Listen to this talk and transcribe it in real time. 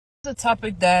a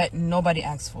topic that nobody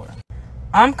asked for.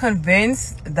 I'm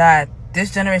convinced that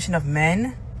this generation of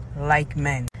men like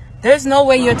men. There's no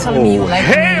way you're telling me you like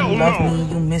me, you love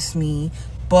me, you miss me,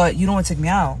 but you don't want to take me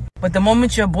out. But the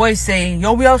moment your boys say,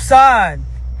 yo, we outside,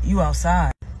 you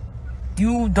outside.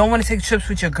 You don't want to take trips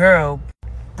with your girl,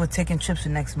 but taking trips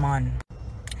with next month.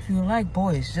 If you like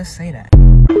boys, just say that.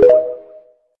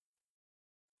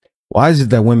 Why is it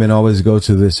that women always go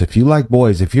to this? If you like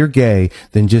boys, if you're gay,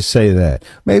 then just say that.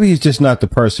 Maybe he's just not the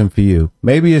person for you.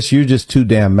 Maybe it's you're just too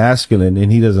damn masculine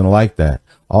and he doesn't like that.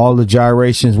 All the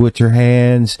gyrations with your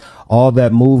hands, all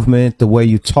that movement, the way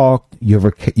you talk, your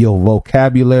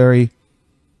vocabulary,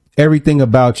 everything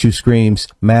about you screams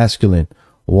masculine.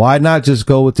 Why not just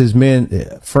go with his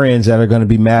friends that are going to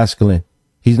be masculine?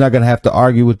 He's not going to have to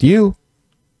argue with you.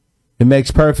 It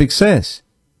makes perfect sense.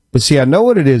 But see, I know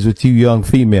what it is with you young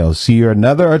females. See, you're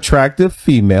another attractive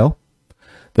female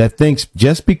that thinks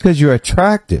just because you're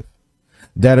attractive,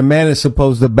 that a man is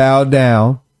supposed to bow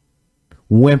down,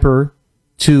 whimper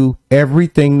to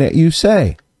everything that you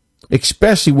say,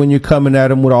 especially when you're coming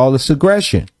at him with all this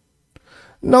aggression.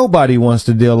 Nobody wants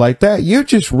to deal like that. You're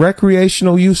just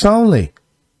recreational use only.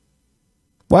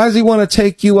 Why does he want to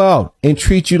take you out and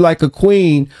treat you like a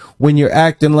queen when you're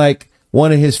acting like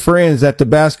one of his friends at the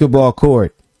basketball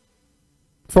court?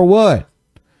 For what?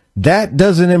 That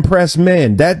doesn't impress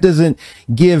men. That doesn't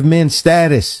give men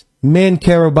status. Men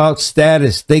care about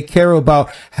status. They care about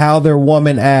how their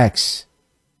woman acts.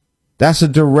 That's a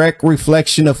direct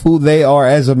reflection of who they are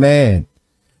as a man.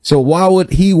 So why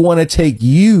would he want to take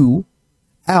you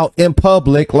out in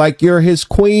public like you're his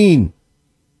queen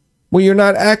when you're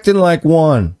not acting like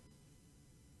one?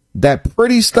 That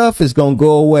pretty stuff is going to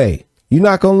go away. You're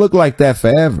not going to look like that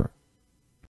forever.